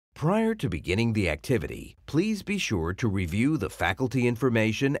Prior to beginning the activity, please be sure to review the faculty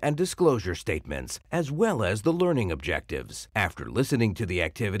information and disclosure statements, as well as the learning objectives. After listening to the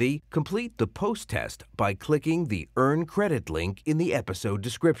activity, complete the post-test by clicking the Earn Credit link in the episode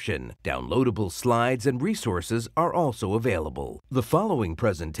description. Downloadable slides and resources are also available. The following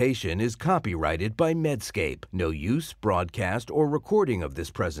presentation is copyrighted by Medscape. No use, broadcast, or recording of this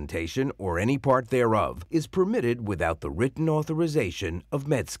presentation or any part thereof is permitted without the written authorization of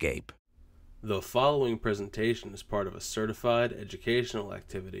Medscape. The following presentation is part of a certified educational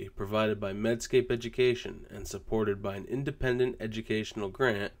activity provided by Medscape Education and supported by an independent educational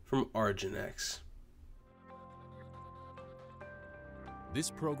grant from ArginX. This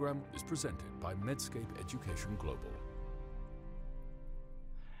program is presented by Medscape Education Global.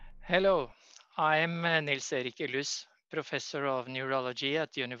 Hello, I'm Nils Erik Illus, Professor of Neurology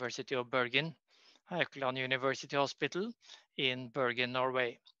at the University of Bergen, Haukeland University Hospital in Bergen,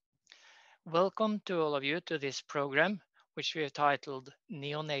 Norway. Welcome to all of you to this program, which we have titled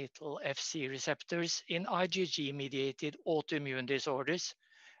Neonatal FC Receptors in IgG-Mediated Autoimmune Disorders,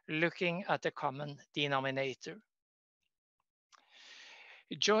 looking at the common denominator.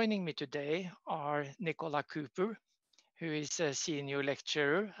 Joining me today are Nicola Cooper, who is a senior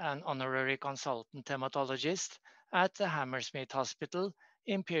lecturer and honorary consultant hematologist at the Hammersmith Hospital,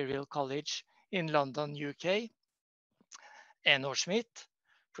 Imperial College in London, UK. Enno Schmidt,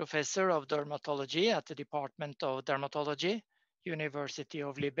 Professor of Dermatology at the Department of Dermatology, University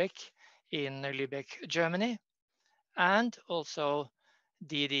of Lübeck in Lübeck, Germany. And also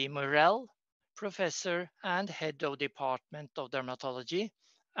Didi Morel, Professor and Head of Department of Dermatology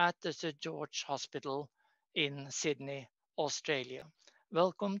at the St. George Hospital in Sydney, Australia.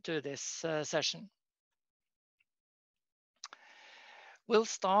 Welcome to this session. We'll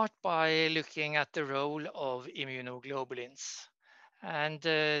start by looking at the role of immunoglobulins. And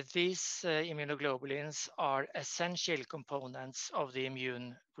these immunoglobulins are essential components of the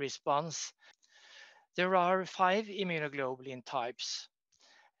immune response. There are 5 immunoglobulin types.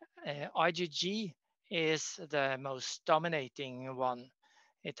 IgG is the most dominating one.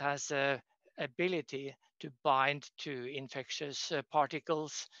 It has the ability to bind to infectious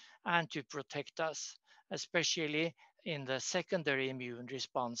particles and to protect us, especially in the secondary immune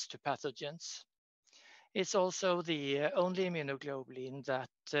response to pathogens. It's also the only immunoglobulin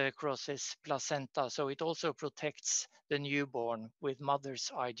that crosses placenta, so it also protects the newborn with mother's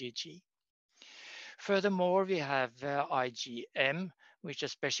IgG. Furthermore, we have IgM, which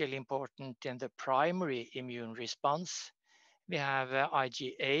is especially important in the primary immune response. We have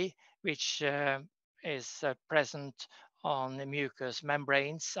IgA, which is present on the mucous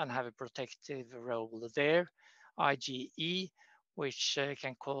membranes and have a protective role there. IgE, which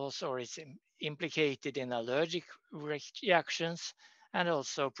can cause or is implicated in allergic reactions and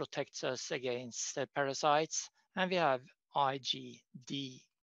also protects us against parasites. And we have IgD.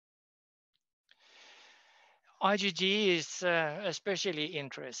 IgG is especially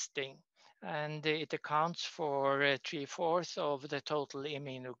interesting, and it accounts for 3/4 of the total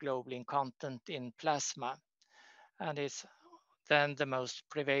immunoglobulin content in plasma, and is then the most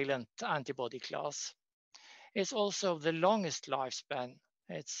prevalent antibody class. It's also the longest lifespan.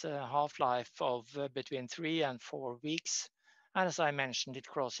 It's a half-life of between 3 and 4 weeks, and as I mentioned, it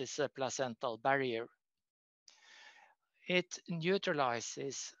crosses the placental barrier. It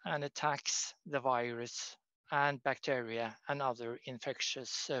neutralizes and attacks the virus and bacteria and other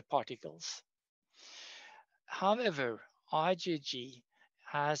infectious particles. However, IgG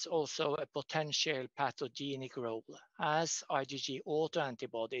has also a potential pathogenic role as IgG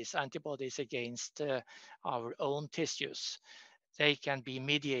autoantibodies, antibodies against our own tissues. They can be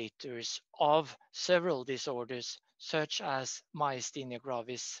mediators of several disorders such as myasthenia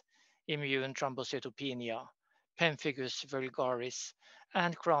gravis, immune thrombocytopenia, pemphigus vulgaris,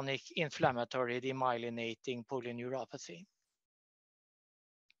 and chronic inflammatory demyelinating polyneuropathy.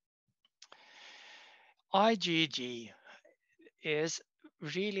 IgG is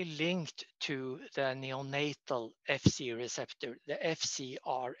really linked to the neonatal FC receptor, the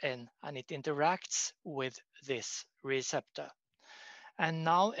FcRn, and it interacts with this receptor. And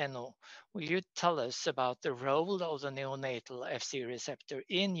now, Enno, will you tell us about the role of the neonatal FC receptor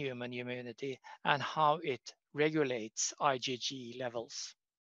in human immunity and how it regulates IgG levels?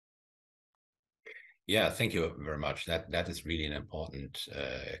 Yeah, thank you very much. That is really an important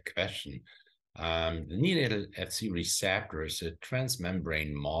question. The neonatal FC receptor is a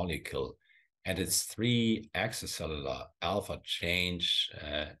transmembrane molecule, and its 3 extracellular alpha chains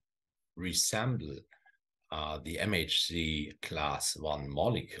resemble the MHC class 1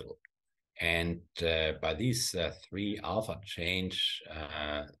 molecule. And by these three alpha change,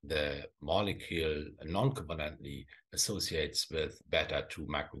 the molecule non-covalently associates with beta-2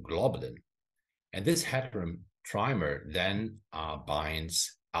 microglobulin. And this heterotrimer then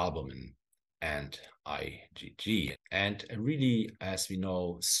binds albumin and IgG. And really, as we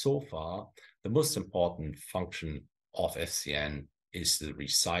know so far, the most important function of FCN is the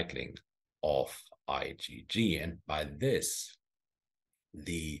recycling of IgG. And by this,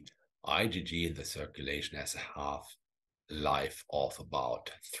 the IgG in the circulation has a half-life of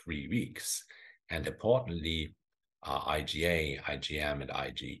about 3 weeks. And importantly, IgA, IgM, and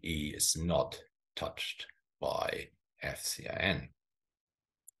IgE is not touched by FcRn.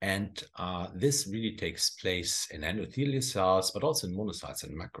 And this really takes place in endothelial cells, but also in monocytes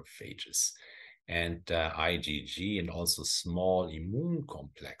and macrophages. And IgG and also small immune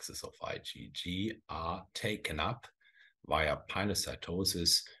complexes of IgG are taken up via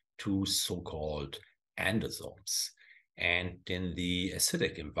pinocytosis to so-called endosomes. And in the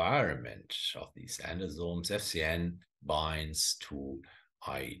acidic environment of these endosomes, FcN binds to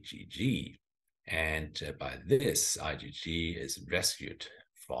IgG. And by this, IgG is rescued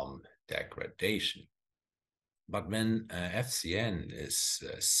from degradation. But when FcN is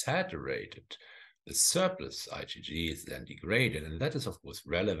saturated, the surplus IgG is then degraded. And that is, of course,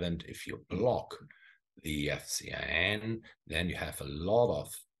 relevant if you block the FcRn, then you have a lot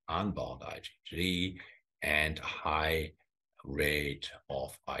of unbound IgG and a high rate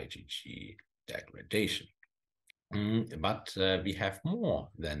of IgG degradation. But we have more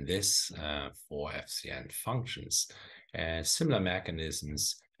than this for FcRn functions. Similar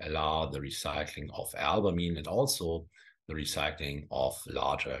mechanisms allow the recycling of albumin and also the recycling of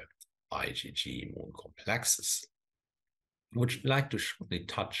larger IgG immune complexes. I would like to shortly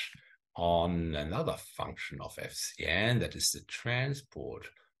touch on another function of FcN, that is the transport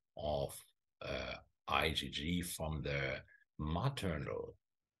of IgG from the maternal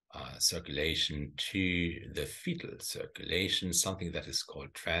circulation to the fetal circulation, something that is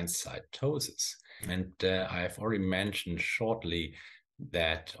called transcytosis. And I have already mentioned shortly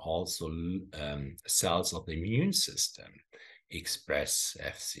that also cells of the immune system express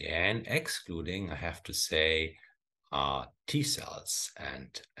FcN, excluding, I have to say, T cells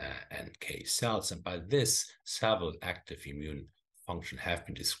and NK cells. And by this, several active immune functions have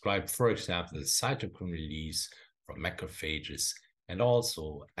been described. For example, the cytokine release from macrophages and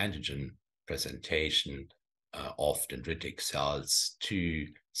also antigen presentation of dendritic cells to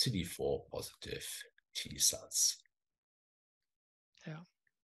CD4 positive T cells. Yeah.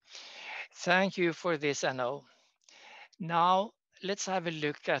 Thank you for this, Anno. Now, let's have a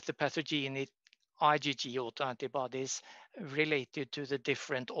look at the pathogenic IgG autoantibodies related to the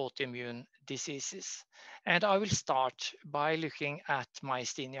different autoimmune diseases. And I will start by looking at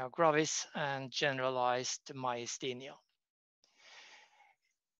myasthenia gravis and generalized myasthenia.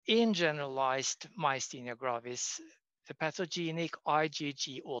 In generalized myasthenia gravis, the pathogenic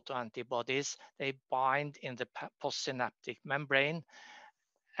IgG autoantibodies, they bind in the postsynaptic membrane,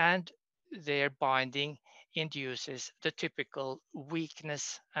 and their binding induces the typical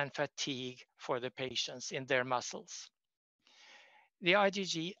weakness and fatigue for the patients in their muscles. The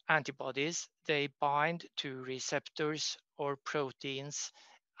IgG antibodies, they bind to receptors or proteins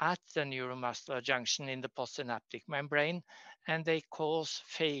at the neuromuscular junction in the postsynaptic membrane, and they cause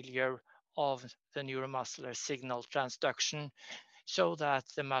failure of the neuromuscular signal transduction so that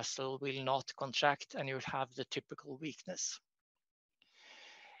the muscle will not contract and you'll have the typical weakness.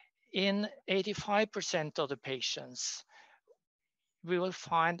 In 85% of the patients, we will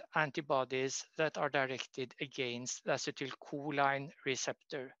find antibodies that are directed against the acetylcholine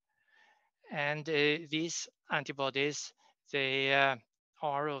receptor. And these antibodies, they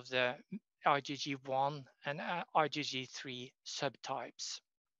are of the IgG1 and IgG3 subtypes.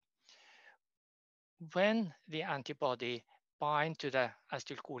 When the antibody bind to the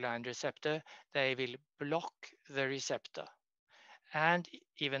acetylcholine receptor, they will block the receptor. And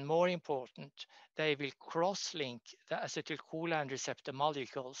even more important, they will cross-link the acetylcholine receptor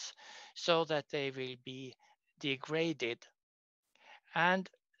molecules so that they will be degraded. And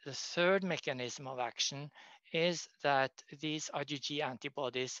the third mechanism of action is that these IgG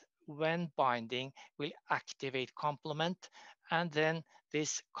antibodies, when binding, will activate complement, and then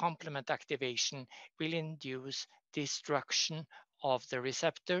this complement activation will induce destruction of the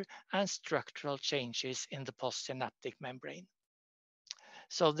receptor and structural changes in the postsynaptic membrane.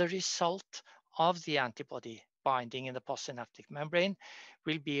 So the result of the antibody binding in the postsynaptic membrane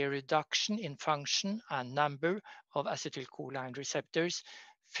will be a reduction in function and number of acetylcholine receptors,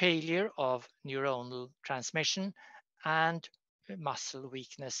 failure of neuronal transmission, and muscle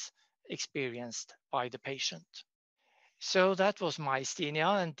weakness experienced by the patient. So that was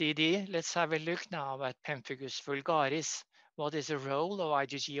myasthenia, and Didi, let's have a look now at pemphigus vulgaris. What is the role of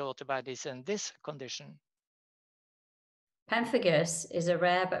IgG antibodies in this condition? Pemphigus is a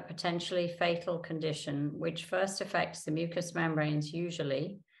rare but potentially fatal condition which first affects the mucous membranes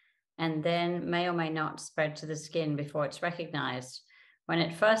usually, and then may or may not spread to the skin before it's recognized. When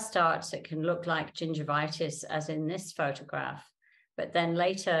it first starts, it can look like gingivitis, as in this photograph, but then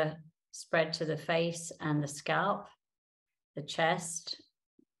later spread to the face and the scalp, the chest,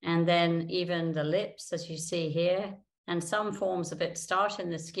 and then even the lips, as you see here. And some forms of it start in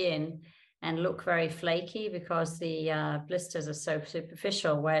the skin and look very flaky because the blisters are so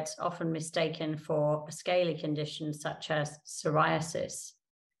superficial, where it's often mistaken for a scaly condition such as psoriasis.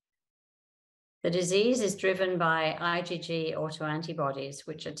 The disease is driven by IgG autoantibodies,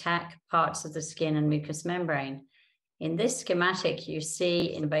 which attack parts of the skin and mucous membrane. In this schematic, you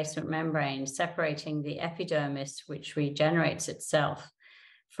see in the basement membrane separating the epidermis, which regenerates itself,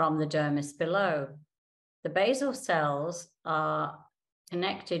 from the dermis below. The basal cells are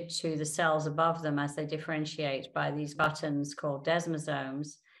connected to the cells above them as they differentiate by these buttons called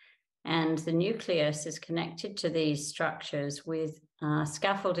desmosomes. And the nucleus is connected to these structures with a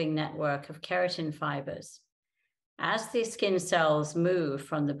scaffolding network of keratin fibers. As the skin cells move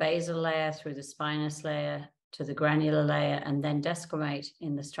from the basal layer through the spinous layer to the granular layer and then desquamate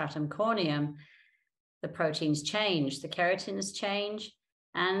in the stratum corneum, the proteins change, the keratins change,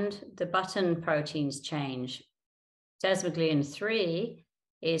 and the button proteins change. Desmoglein 3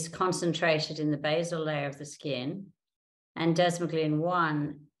 is concentrated in the basal layer of the skin, and desmoglein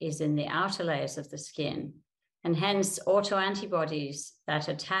 1 is in the outer layers of the skin. And hence, autoantibodies that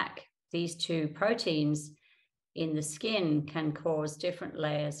attack these two proteins in the skin can cause different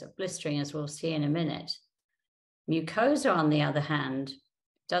layers of blistering, as we'll see in a minute. Mucosa, on the other hand,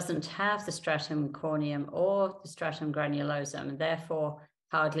 doesn't have the stratum corneum or the stratum granulosum, and therefore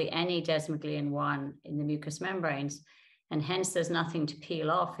hardly any desmoglein 1 in the mucous membranes, and hence there's nothing to peel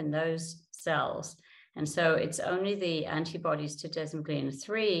off in those cells. And so it's only the antibodies to desmoglein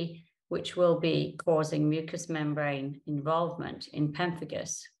 3 which will be causing mucous membrane involvement in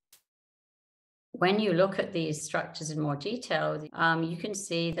pemphigus. When you look at these structures in more detail, you can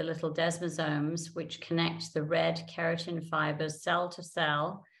see the little desmosomes which connect the red keratin fibers cell to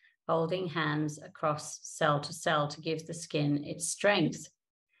cell, holding hands across cell to cell to give the skin its strength,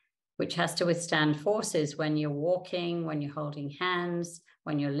 which has to withstand forces when you're walking, when you're holding hands,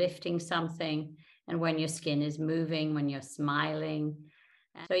 when you're lifting something, and when your skin is moving, when you're smiling.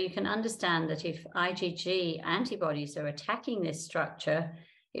 So you can understand that if IgG antibodies are attacking this structure,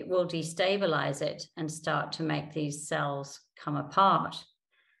 it will destabilize it and start to make these cells come apart.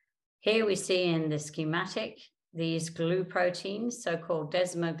 Here we see in the schematic these glue proteins, so-called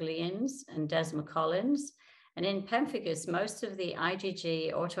desmogleins and desmocollins. And in pemphigus, most of the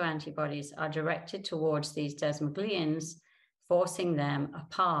IgG autoantibodies are directed towards these desmogleins, forcing them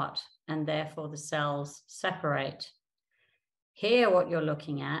apart, and therefore the cells separate. Here, what you're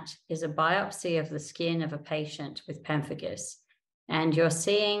looking at is a biopsy of the skin of a patient with pemphigus, and you're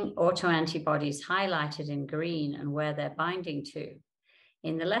seeing autoantibodies highlighted in green and where they're binding to.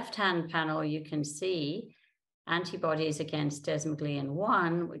 In the left-hand panel, you can see antibodies against desmoglein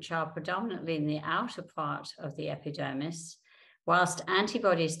 1, which are predominantly in the outer part of the epidermis, whilst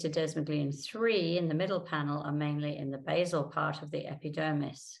antibodies to desmoglein 3 in the middle panel are mainly in the basal part of the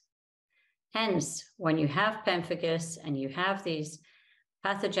epidermis. Hence, when you have pemphigus and you have these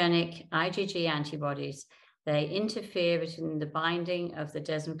pathogenic IgG antibodies, they interfere between the binding of the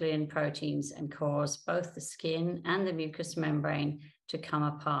desmoglein proteins and cause both the skin and the mucous membrane to come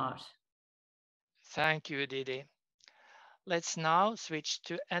apart. Thank you, Didi. Let's now switch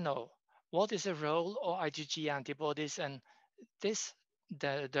to NO. What is the role of IgG antibodies and this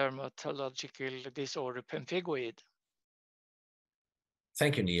dermatological disorder pemphigoid?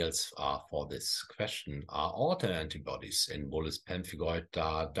 Thank you, Niels, for this question. Autoantibodies in bullous pemphigoid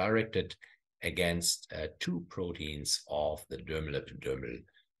are directed against two proteins of the dermal-epidermal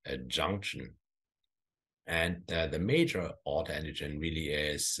junction. And the major autoantigen really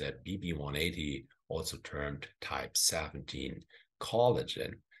is BB180, also termed type 17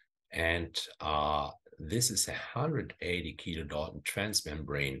 collagen. And this is a 180 kilodalton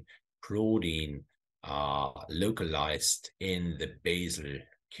transmembrane protein localized in the basal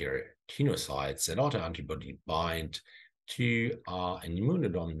keratinocytes. An autoantibody bind to an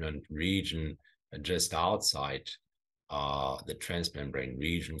immunodominant region just outside the transmembrane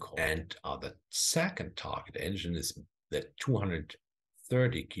region. And the second target antigen is the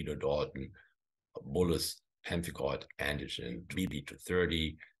 230 kilodalton bullous pemphigoid antigen,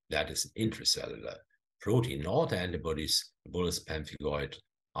 BB230, that is intracellular protein. Autoantibodies, bullous pemphigoid,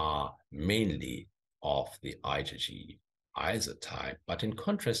 are mainly of the IgG isotype. But in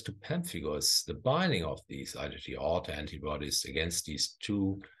contrast to pemphigus, the binding of these IgG autoantibodies against these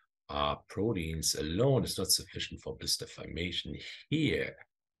two proteins alone is not sufficient for blister formation. Here,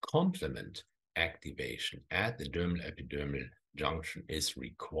 complement activation at the dermal epidermal junction is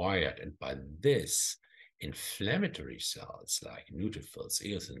required. And by this, inflammatory cells like neutrophils,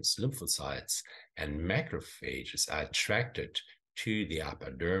 eosinophils, lymphocytes, and macrophages are attracted to the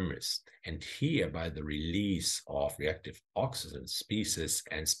epidermis. And here, by the release of reactive oxygen species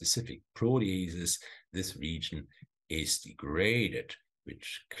and specific proteases, this region is degraded,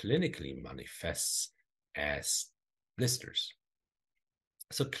 which clinically manifests as blisters.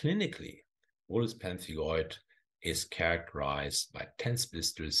 So clinically, bullous pemphigoid is characterized by tense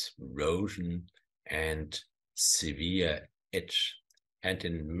blisters, erosion, and severe itch. And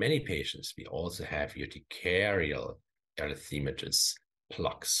in many patients, we also have urticarial erythematous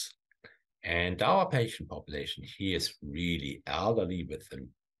plaques. And our patient population here is really elderly with a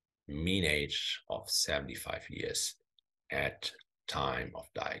mean age of 75 years at time of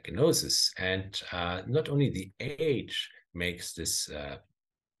diagnosis. And not only the age makes this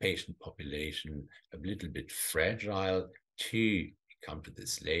patient population a little bit fragile to come to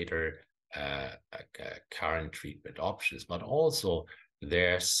this later, current treatment options, but also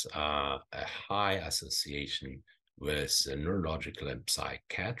there's a high association with neurological and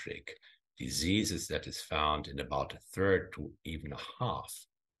psychiatric diseases that is found in about a third to even a half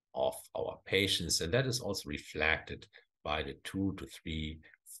of our patients. And that is also reflected by the 2 to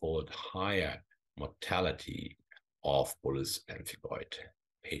 3-fold higher mortality of bullous pemphigoid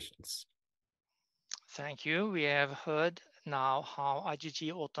patients. Thank you. We have heard now how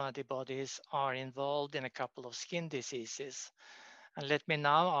IgG autoantibodies are involved in a couple of skin diseases. And let me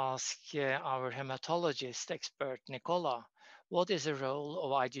now ask our hematologist expert, Nicola, what is the role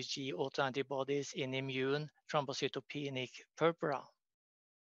of IgG autoantibodies in immune thrombocytopenic purpura?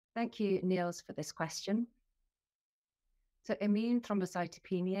 Thank you, Niels, for this question. So immune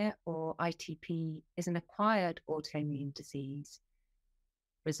thrombocytopenia, or ITP, is an acquired autoimmune disease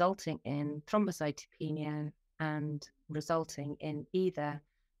resulting in thrombocytopenia and resulting in either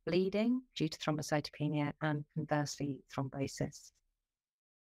bleeding due to thrombocytopenia and conversely thrombosis.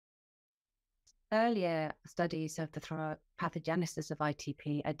 Earlier studies of the pathogenesis of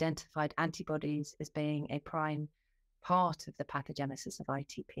ITP identified antibodies as being a prime part of the pathogenesis of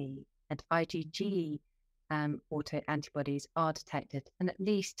ITP, and IgG autoantibodies are detected in at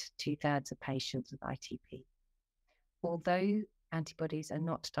least 2/3 of patients with ITP. Although antibodies are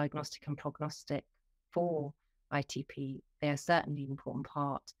not diagnostic and prognostic for ITP, they are certainly an important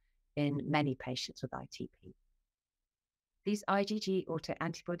part in many patients with ITP. These IgG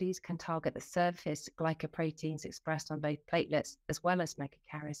autoantibodies can target the surface glycoproteins expressed on both platelets as well as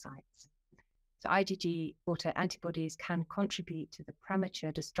megakaryocytes. So IgG autoantibodies can contribute to the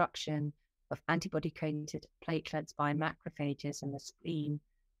premature destruction of antibody-coated platelets by macrophages in the spleen,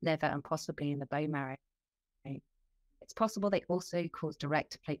 liver, and possibly in the bone marrow. It's possible they also cause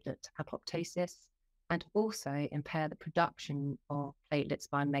direct platelet apoptosis and also impair the production of platelets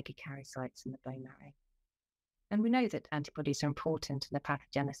by megakaryocytes in the bone marrow. And we know that antibodies are important in the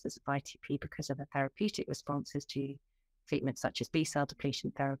pathogenesis of ITP because of the therapeutic responses to treatments such as B-cell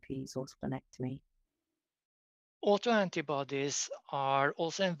depletion therapies or splenectomy. Autoantibodies are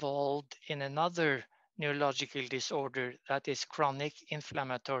also involved in another neurological disorder, that is chronic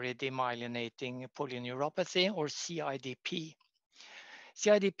inflammatory demyelinating polyneuropathy, or CIDP.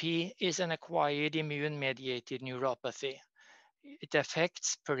 CIDP is an acquired immune-mediated neuropathy. It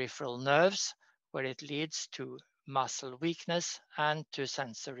affects peripheral nerves, where it leads to muscle weakness and to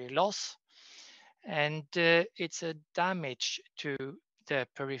sensory loss. And it's a damage to the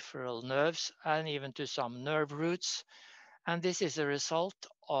peripheral nerves and even to some nerve roots. And this is a result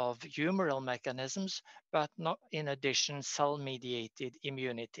of humoral mechanisms, but not in addition cell-mediated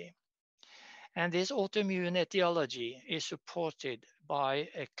immunity. And this autoimmune etiology is supported by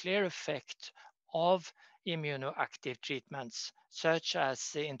a clear effect of immunoactive treatments, such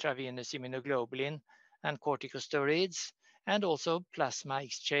as the intravenous immunoglobulin and corticosteroids, and also plasma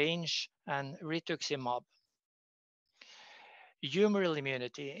exchange and rituximab. Humoral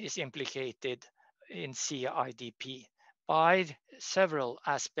immunity is implicated in CIDP by several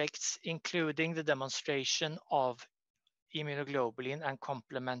aspects, including the demonstration of immunoglobulin and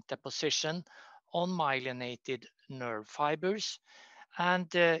complement deposition on myelinated nerve fibers,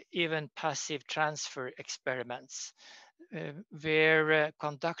 and even passive transfer experiments where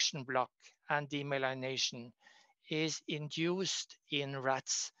conduction block and demyelination is induced in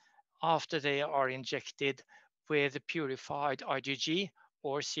rats after they are injected with purified IgG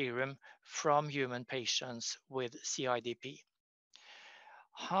or serum from human patients with CIDP.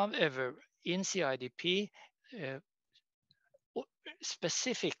 However, in CIDP,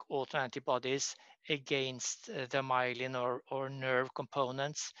 specific autoantibodies against the myelin or nerve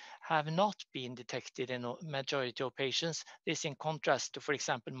components have not been detected in a majority of patients. This in contrast to, for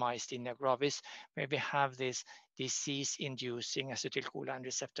example, myasthenia gravis, where we have this disease-inducing acetylcholine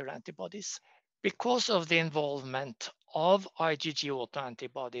receptor antibodies. Because of the involvement of IgG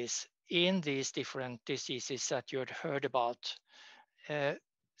autoantibodies in these different diseases that you had heard about,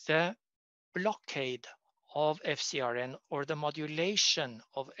 the blockade of FcRn or the modulation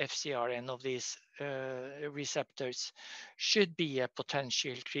of FcRn of these receptors should be a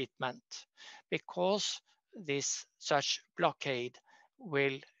potential treatment, because such blockade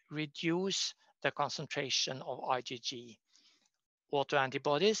will reduce the concentration of IgG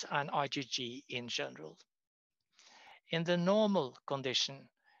autoantibodies and IgG in general. In the normal condition,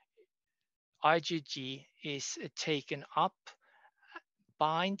 IgG is taken up,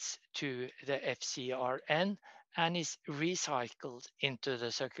 binds to the FcRn, and is recycled into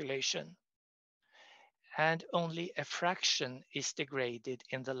the circulation. And only a fraction is degraded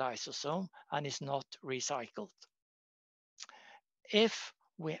in the lysosome and is not recycled. If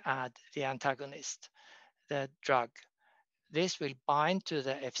we add the antagonist, the drug, this will bind to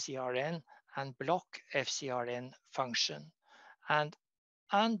the FcRn and block FcRn function and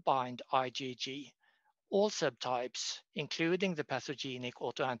unbind IgG. All subtypes, including the pathogenic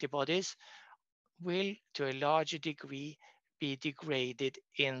autoantibodies, will to a larger degree be degraded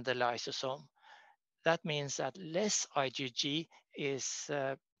in the lysosome. That means that less IgG is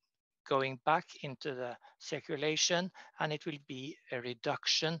going back into the circulation, and it will be a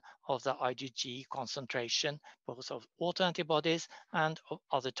reduction of the IgG concentration, both of autoantibodies and of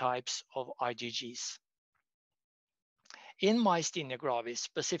other types of IgGs. In myasthenia gravis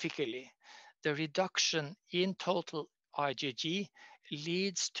specifically, the reduction in total IgG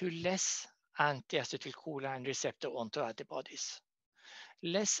leads to less anti-acetylcholine receptor autoantibodies.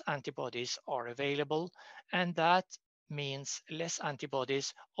 Less antibodies are available, and that means less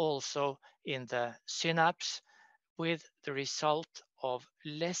antibodies also in the synapse, with the result of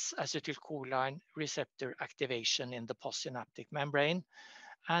less acetylcholine receptor activation in the postsynaptic membrane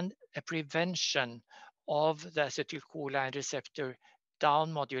and a prevention of the acetylcholine receptor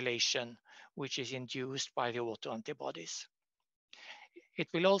down modulation, which is induced by the autoantibodies. It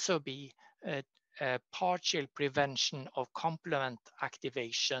will also be a partial prevention of complement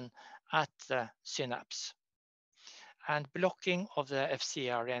activation at the synapse. And blocking of the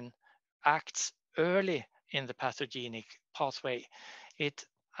FcRn acts early in the pathogenic pathway. It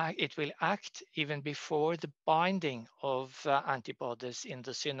will act even before the binding of antibodies in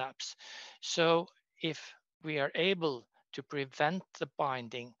the synapse. So if we are able to prevent the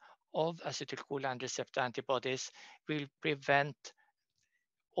binding of acetylcholine receptor antibodies, we'll prevent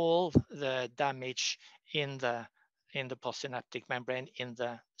all the damage in the postsynaptic membrane in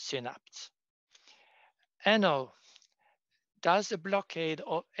the synapse. NO, does the blockade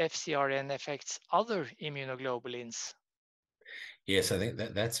of FcRn affects other immunoglobulins? Yes, I think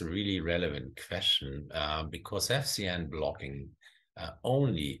that's a really relevant question because FcRn blocking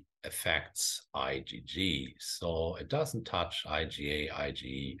only affects IgG, so it doesn't touch IgA,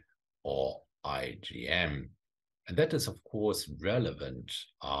 IgE, or IgM. And that is, of course, relevant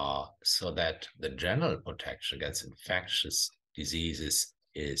so that the general protection against infectious diseases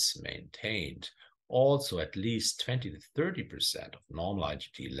is maintained. Also, at least 20 to 30% of normal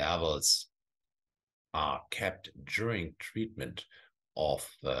IgG levels are kept during treatment of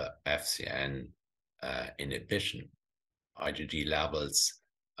FcRn inhibition. IgG levels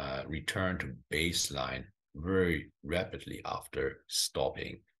return to baseline very rapidly after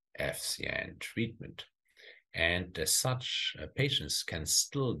stopping FcRn treatment. And as such, patients can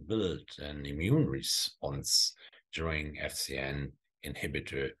still build an immune response during FcRn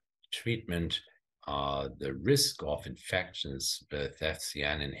inhibitor treatment. The risk of infections with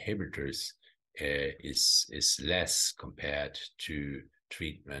FcRn inhibitors is less compared to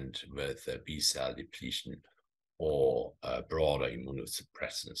treatment with B-cell depletion or broader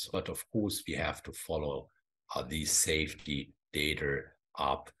immunosuppressants. But of course, we have to follow these safety data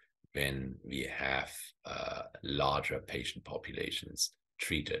up when we have larger patient populations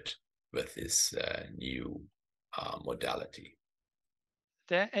treated with this new modality.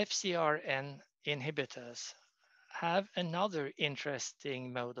 The FcRn inhibitors have another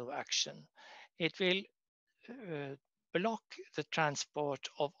interesting mode of action. It will block the transport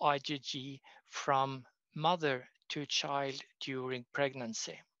of IgG from mother to child during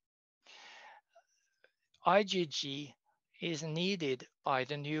pregnancy. IgG is needed by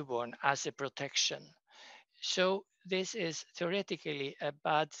the newborn as a protection. So this is theoretically a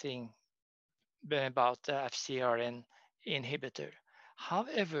bad thing about the FcRn inhibitor.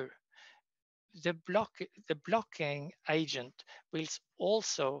 However, the blocking agent will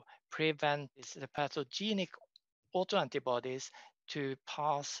also prevent the pathogenic autoantibodies to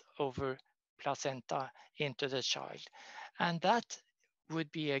pass over placenta into the child. And that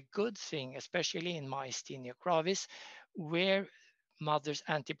would be a good thing, especially in myasthenia gravis, where mother's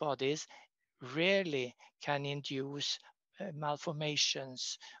antibodies rarely can induce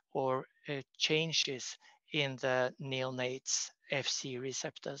malformations or changes in the neonates' Fc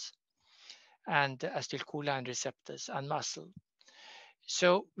receptors and acetylcholine receptors and muscle.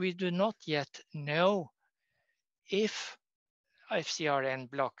 So we do not yet know if FcRn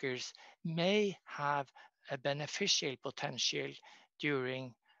blockers may have a beneficial potential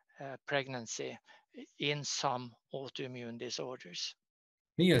during pregnancy in some autoimmune disorders.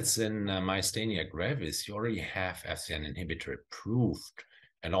 Niels, in myasthenia gravis, you already have FcRn inhibitor approved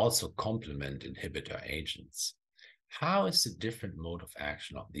and also complement inhibitor agents. How is the different mode of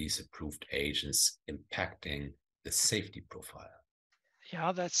action of these approved agents impacting the safety profile?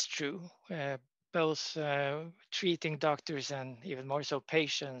 Yeah, that's true. Both treating doctors and even more so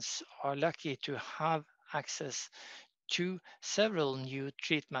patients are lucky to have access to several new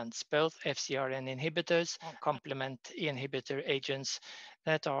treatments, both FcRn inhibitors and complement inhibitor agents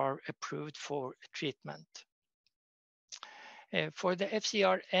that are approved for treatment. For the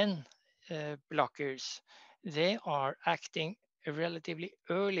FcRn blockers, they are acting relatively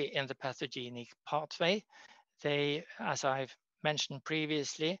early in the pathogenic pathway. They, as I've mentioned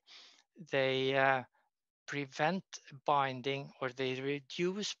previously, they prevent binding or they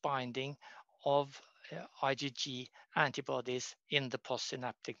reduce binding of IgG antibodies in the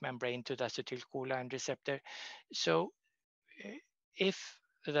postsynaptic membrane to the acetylcholine receptor. So if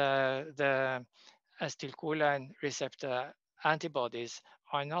the acetylcholine receptor antibodies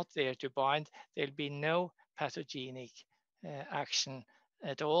are not there to bind, there'll be no pathogenic action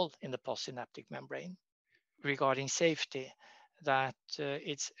at all in the postsynaptic membrane. Regarding safety, that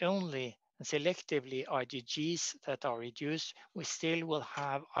it's only selectively IgGs that are reduced, we still will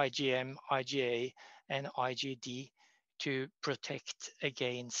have IgM, IgA, and IgD to protect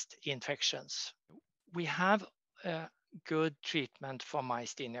against infections. We have a good treatment for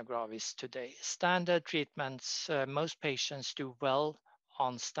myasthenia gravis today. Standard treatments, most patients do well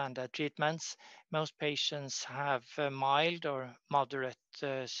on standard treatments. Most patients have mild or moderate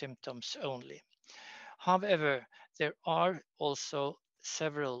symptoms only. However, there are also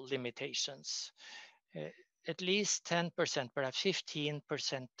several limitations. At least 10%, perhaps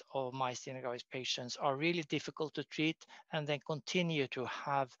 15% of myasthenia gravis patients are really difficult to treat and then continue to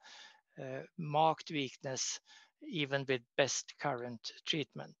have marked weakness even with best current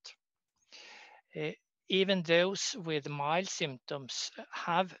treatment. Even those with mild symptoms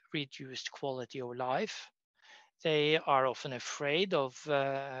have reduced quality of life. They are often afraid of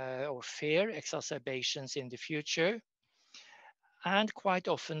or fear exacerbations in the future. And quite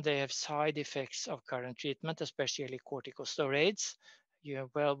often they have side effects of current treatment, especially corticosteroids. You're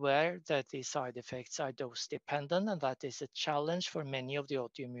well aware that these side effects are dose dependent, and that is a challenge for many of the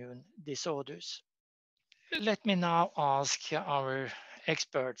autoimmune disorders. Let me now ask our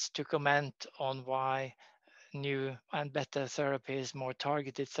experts to comment on why new and better therapies, more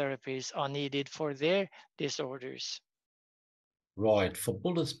targeted therapies are needed for their disorders. Right, for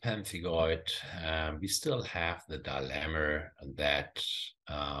bullous pemphigoid, we still have the dilemma that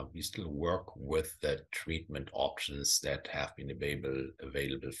we still work with the treatment options that have been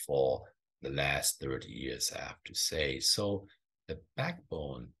available for the last 30 years, I have to say. So the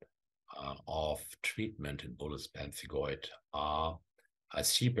backbone of treatment in bullous pemphigoid are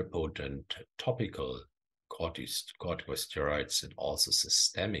super potent topical corticosteroids and also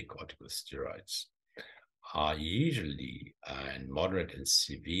systemic corticosteroids. Are usually in moderate and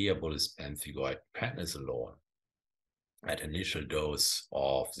severe bullous pemphigoid prednisolone at initial dose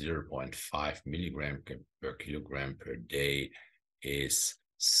of 0.5 milligram per kilogram per day is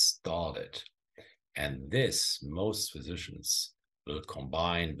started. And this, most physicians will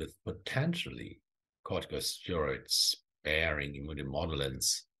combine with potentially corticosteroid-sparing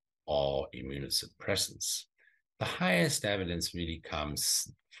immunomodulants or immunosuppressants. The highest evidence really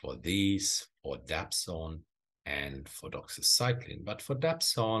comes for these, for dapsone and for doxycycline. But for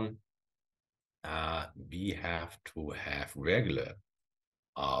dapsone, we have to have regular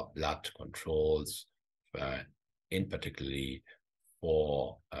blood controls, in particularly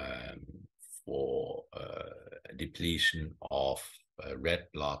for depletion of red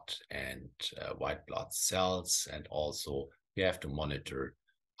blood and white blood cells, and also we have to monitor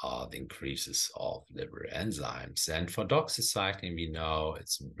the increases of liver enzymes. And for doxycycline, we know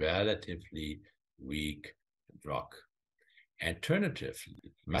it's a relatively weak drug.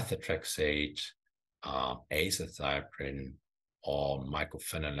 Alternatively, methotrexate, azathioprine, or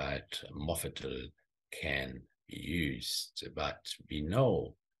mycophenolate mofetil can be used. But we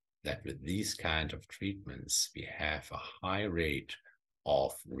know that with these kind of treatments, we have a high rate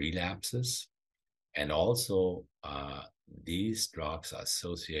of relapses, and also these drugs are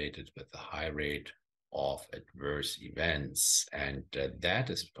associated with a high rate of adverse events. And that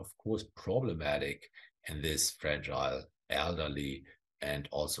is, of course, problematic in this fragile, elderly, and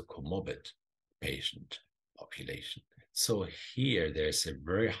also comorbid patient population. So here there's a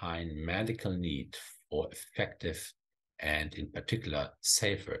very high medical need for effective and in particular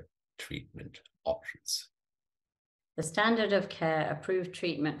safer treatment options. The standard of care approved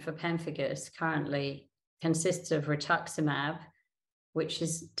treatment for pemphigus currently consists of rituximab, which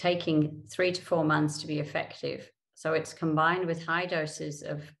is taking 3 to 4 months to be effective. So it's combined with high doses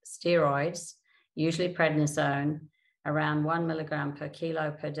of steroids, usually prednisone, around 1 milligram per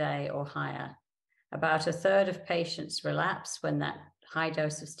kilo per day or higher. About a third of patients relapse when that high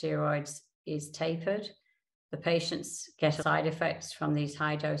dose of steroids is tapered. The patients get side effects from these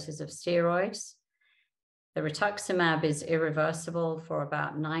high doses of steroids. The rituximab is irreversible for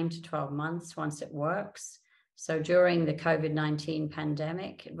about 9 to 12 months once it works. So during the COVID-19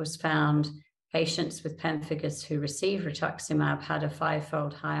 pandemic, it was found patients with pemphigus who received rituximab had a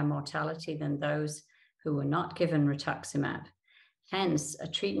 5-fold higher mortality than those who were not given rituximab. Hence, a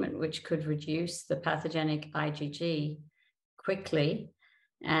treatment which could reduce the pathogenic IgG quickly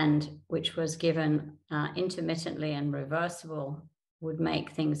and which was given intermittently and reversible would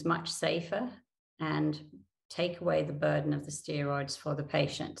make things much safer and take away the burden of the steroids for the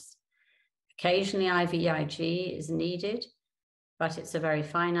patients. Occasionally, IVIG is needed, but it's a very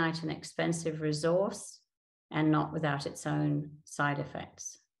finite and expensive resource and not without its own side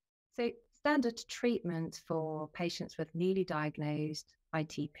effects. So standard treatment for patients with newly diagnosed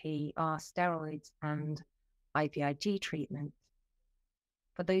ITP are steroids and IVIG treatment.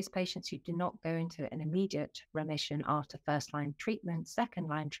 For those patients who do not go into an immediate remission after first-line treatment,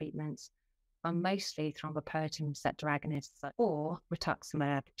 second-line treatments are mostly thrombopoietin receptor agonists or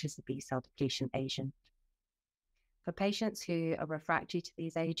rituximab, which is a B-cell depletion agent. For patients who are refractory to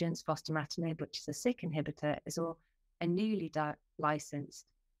these agents, fostamatinib, which is a Syk inhibitor, is a newly licensed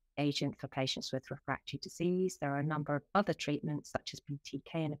agent for patients with refractory disease. There are a number of other treatments, such as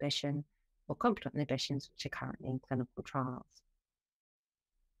BTK inhibition or complement inhibitions, which are currently in clinical trials.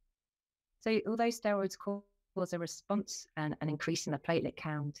 So although steroids cause a response and an increase in the platelet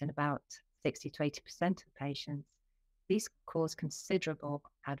count in about 60 to 80% of patients, these cause considerable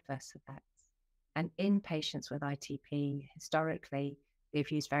adverse effects. And in patients with ITP, historically,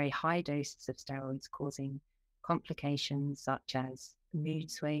 we've used very high doses of steroids causing complications such as mood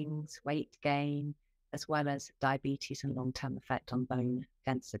swings, weight gain, as well as diabetes and long-term effect on bone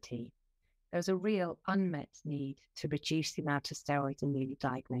density. There's a real unmet need to reduce the amount of steroids in newly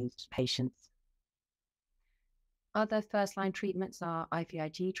diagnosed patients. Other first-line treatments are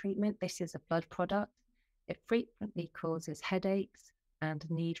IVIG treatment. This is a blood product. It frequently causes headaches and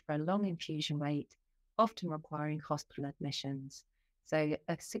need for a long infusion wait, often requiring hospital admissions. So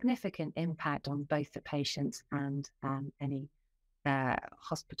a significant impact on both the patients and any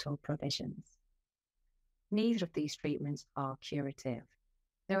hospital provisions. Neither of these treatments are curative.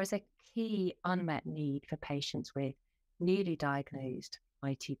 There is a key unmet need for patients with newly diagnosed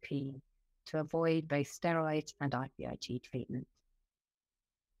ITP to avoid both steroids and IVIG treatment.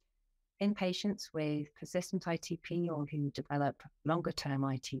 In patients with persistent ITP or who develop longer-term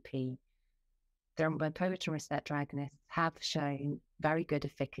ITP, thrombopoietin receptor agonists have shown very good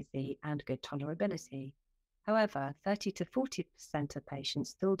efficacy and good tolerability. However, 30 to 40% of patients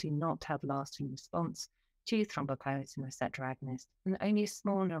still do not have lasting response to thrombopoietin receptor agonists, and only a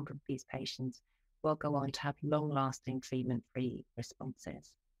small number of these patients will go on to have long-lasting treatment-free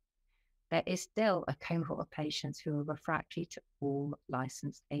responses. There is still a cohort of patients who are refractory to all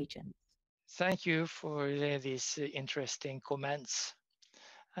licensed agents. Thank you for these interesting comments.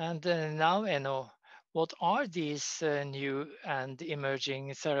 And now, Enno, what are these new and emerging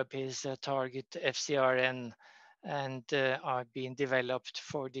therapies that target FcRn and are being developed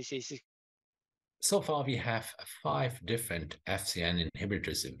for diseases? So far, we have 5 different FcRn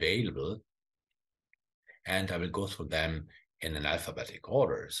inhibitors available, and I will go through them in an alphabetic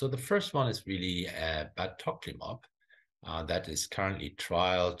order. So the first one is really batoclimab. That is currently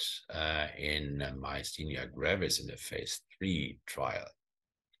trialed in myasthenia gravis in the phase 3 trial.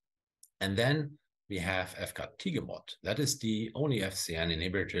 And then we have efgartigimod. That is the only FcRn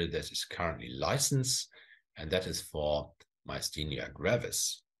inhibitor that is currently licensed, and that is for myasthenia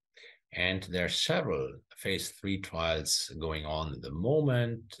gravis. And there are several phase 3 trials going on at the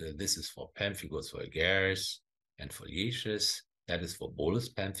moment. This is for pemphigus vulgaris and foliaceus. That is for bullous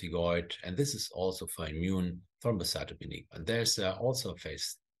pemphigoid. And this is also for immune thrombocytopenic. And there's also a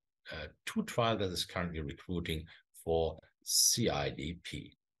phase 2 trial that is currently recruiting for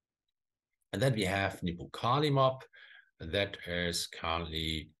CIDP. And then we have nipocalimab that is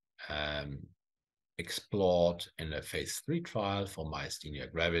currently explored in a phase 3 trial for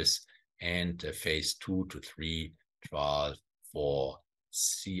myasthenia gravis and a phase 2 to 3 trial for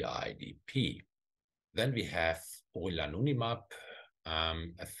CIDP. Then we have oilanunimab,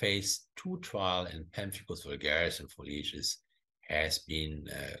 a phase 2 trial in pemphigus vulgaris and foliaceus has been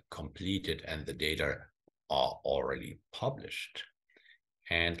completed, and the data are already published.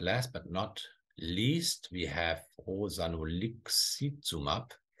 And last but not least, we have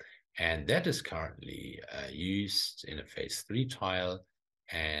rozanolixizumab, and that is currently used in a phase 3 trial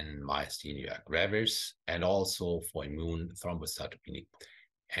and myasthenia gravis, and also for immune thrombocytopenic.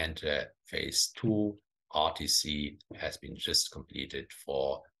 And phase 2 RTC has been just completed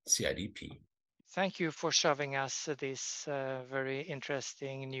for CIDP. Thank you for showing us these very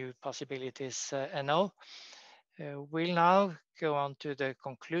interesting new possibilities, Enno. We'll now go on to the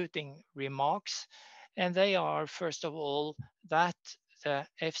concluding remarks, and they are, first of all, that the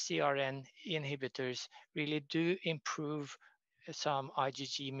FcRn inhibitors really do improve some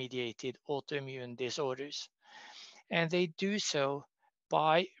IgG-mediated autoimmune disorders. And they do so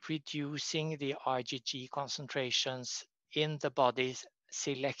by reducing the IgG concentrations in the body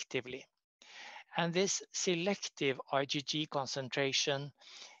selectively. And this selective IgG concentration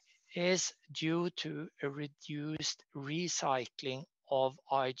is due to a reduced recycling of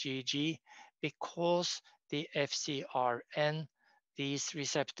IgG because the FcRn, these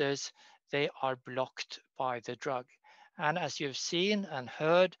receptors, they are blocked by the drug. And as you've seen and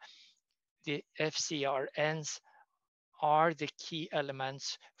heard, the FcRns are the key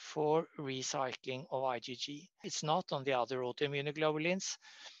elements for recycling of IgG. It's not on the other autoimmunoglobulins,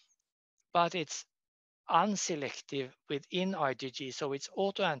 but it's unselective within IgG. So it's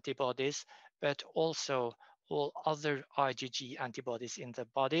autoantibodies, but also all other IgG antibodies in the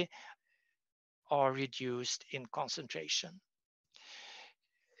body are reduced in concentration.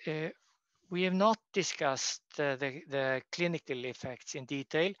 We have not discussed the clinical effects in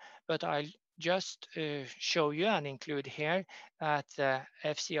detail, but I'll just show you and include here that the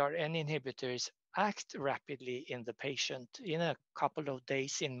FcRn inhibitors act rapidly in the patient in a couple of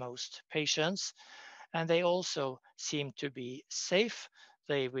days in most patients, and they also seem to be safe.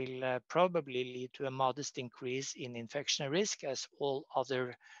 They will probably lead to a modest increase in infection risk as all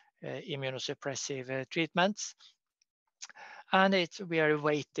other immunosuppressive treatments. And we are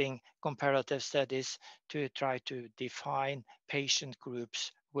awaiting comparative studies to try to define patient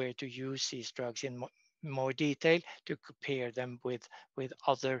groups where to use these drugs in more detail to compare them with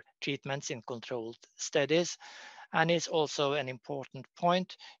other treatments in controlled studies. And it's also an important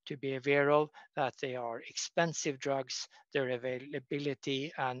point to be aware of that they are expensive drugs. Their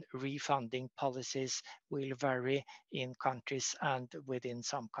availability and refunding policies will vary in countries and within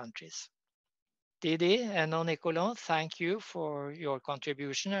some countries. Didi and Nicolas, thank you for your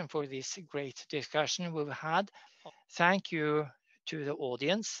contribution and for this great discussion we've had. Thank you to the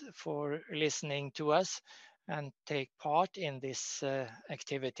audience for listening to us and take part in this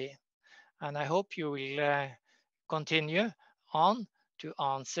activity. And I hope you will continue on to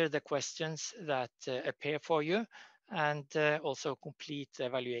answer the questions that appear for you and also complete the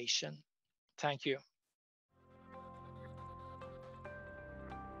evaluation. Thank you.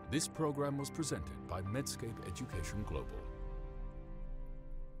 This program was presented by Medscape Education Global.